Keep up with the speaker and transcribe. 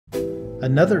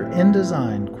Another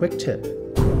InDesign quick tip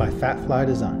by Fatfly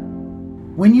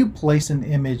Design. When you place an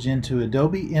image into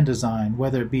Adobe InDesign,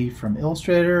 whether it be from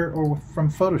Illustrator or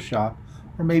from Photoshop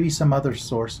or maybe some other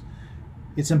source,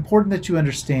 it's important that you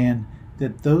understand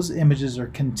that those images are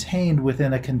contained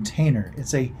within a container.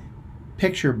 It's a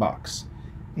picture box,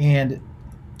 and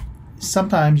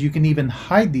sometimes you can even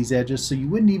hide these edges so you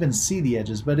wouldn't even see the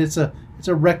edges, but it's a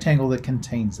rectangle that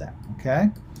contains that.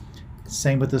 Okay,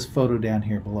 same with this photo down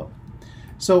here below.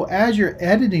 So as you're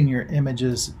editing your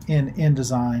images in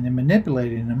InDesign and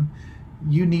manipulating them,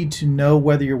 you need to know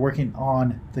whether you're working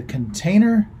on the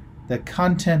container, the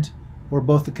content, or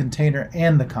both the container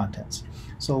and the contents.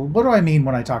 So what do I mean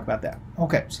when I talk about that?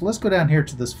 Okay, so let's go down here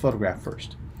to this photograph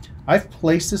first. I've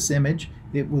placed this image.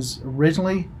 It was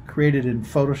originally created in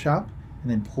Photoshop and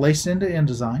then placed into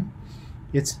InDesign.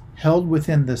 It's held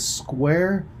within the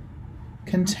square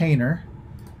container.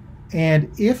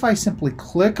 And if I simply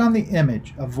click on the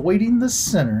image, avoiding the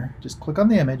center, just click on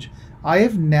the image, I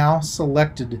have now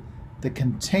selected the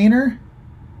container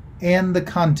and the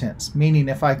contents, meaning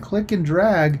if I click and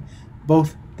drag,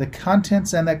 both the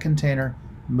contents and that container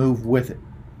move with it.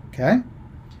 Okay?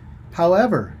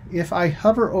 However, if I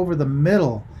hover over the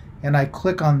middle and I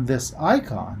click on this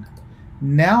icon,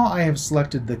 now I have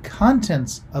selected the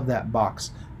contents of that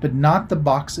box, but not the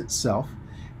box itself.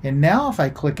 And now if I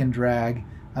click and drag,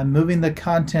 I'm moving the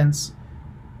contents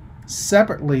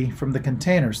separately from the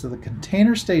container. So the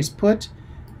container stays put,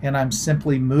 and I'm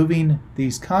simply moving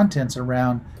these contents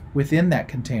around within that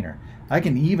container. I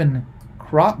can even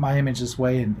crop my image this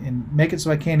way and make it so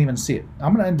I can't even see it.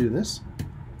 I'm going to undo this.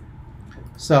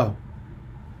 So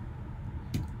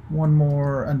one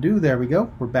more undo. There we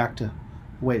go. We're back to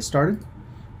the way it started.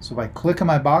 So if I click on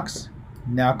my box,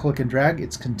 now click and drag,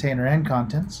 it's container and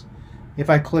contents. If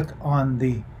I click on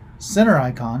the center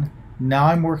icon, now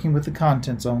I'm working with the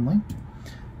contents only.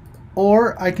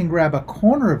 Or I can grab a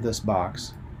corner of this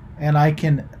box and I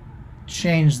can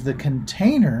change the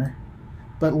container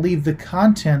but leave the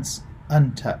contents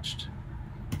untouched.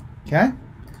 Okay?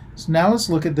 So now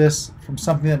let's look at this from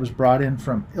something that was brought in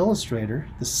from Illustrator.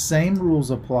 The same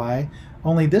rules apply,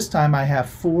 only this time I have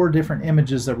 4 different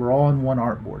images that were all in one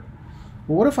artboard.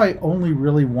 Well, what if I only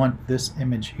really want this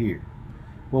image here?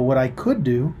 Well, what I could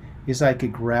do is I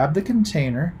could grab the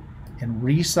container and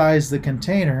resize the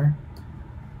container,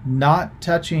 not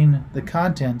touching the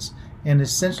contents, and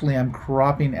essentially I'm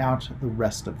cropping out the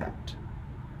rest of that.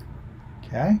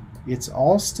 Okay, it's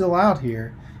all still out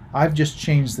here. I've just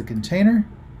changed the container,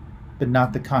 but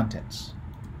not the contents.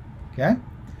 Okay,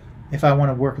 if I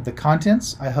want to work with the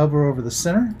contents, I hover over the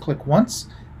center, click once.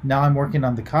 Now I'm working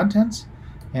on the contents,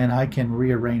 and I can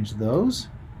rearrange those.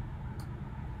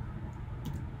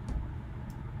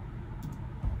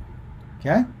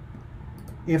 Okay.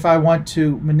 If I want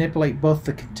to manipulate both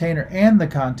the container and the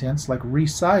contents, like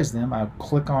resize them, I'll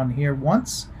click on here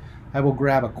once. I will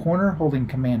grab a corner holding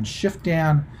Command Shift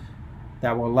down.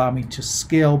 That will allow me to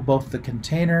scale both the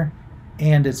container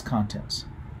and its contents.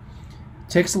 It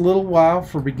takes a little while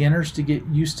for beginners to get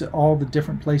used to all the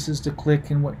different places to click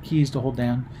and what keys to hold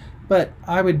down, but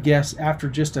I would guess after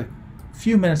just a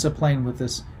few minutes of playing with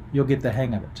this, you'll get the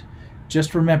hang of it.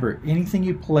 Just remember, anything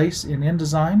you place in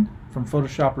InDesign from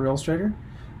Photoshop or Illustrator,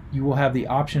 you will have the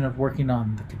option of working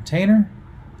on the container,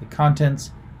 the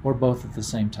contents, or both at the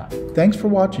same time. Thanks for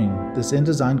watching this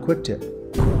InDesign quick tip.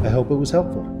 I hope it was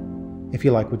helpful. If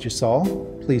you like what you saw,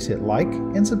 please hit like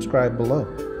and subscribe below.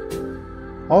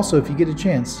 Also, if you get a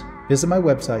chance, visit my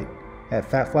website at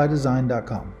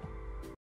fatflydesign.com.